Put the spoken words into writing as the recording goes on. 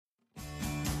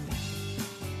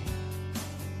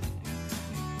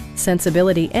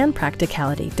Sensibility and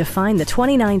practicality define the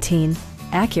 2019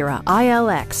 Acura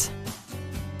ILX.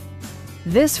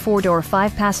 This four-door,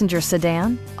 five-passenger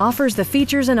sedan offers the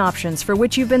features and options for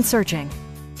which you've been searching.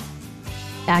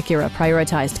 Acura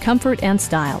prioritized comfort and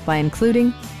style by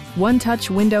including one-touch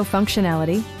window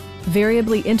functionality,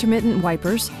 variably intermittent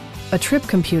wipers, a trip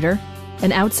computer,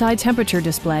 an outside temperature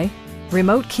display,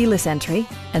 remote keyless entry,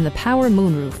 and the power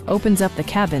moonroof opens up the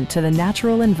cabin to the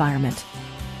natural environment.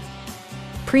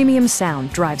 Premium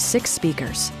sound drives 6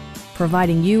 speakers,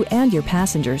 providing you and your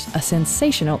passengers a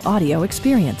sensational audio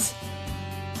experience.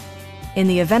 In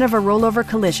the event of a rollover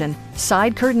collision,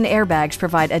 side curtain airbags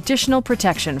provide additional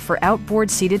protection for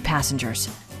outboard seated passengers.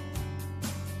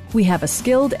 We have a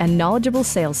skilled and knowledgeable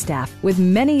sales staff with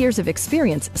many years of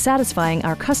experience satisfying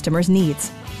our customers'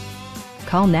 needs.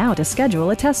 Call now to schedule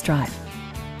a test drive.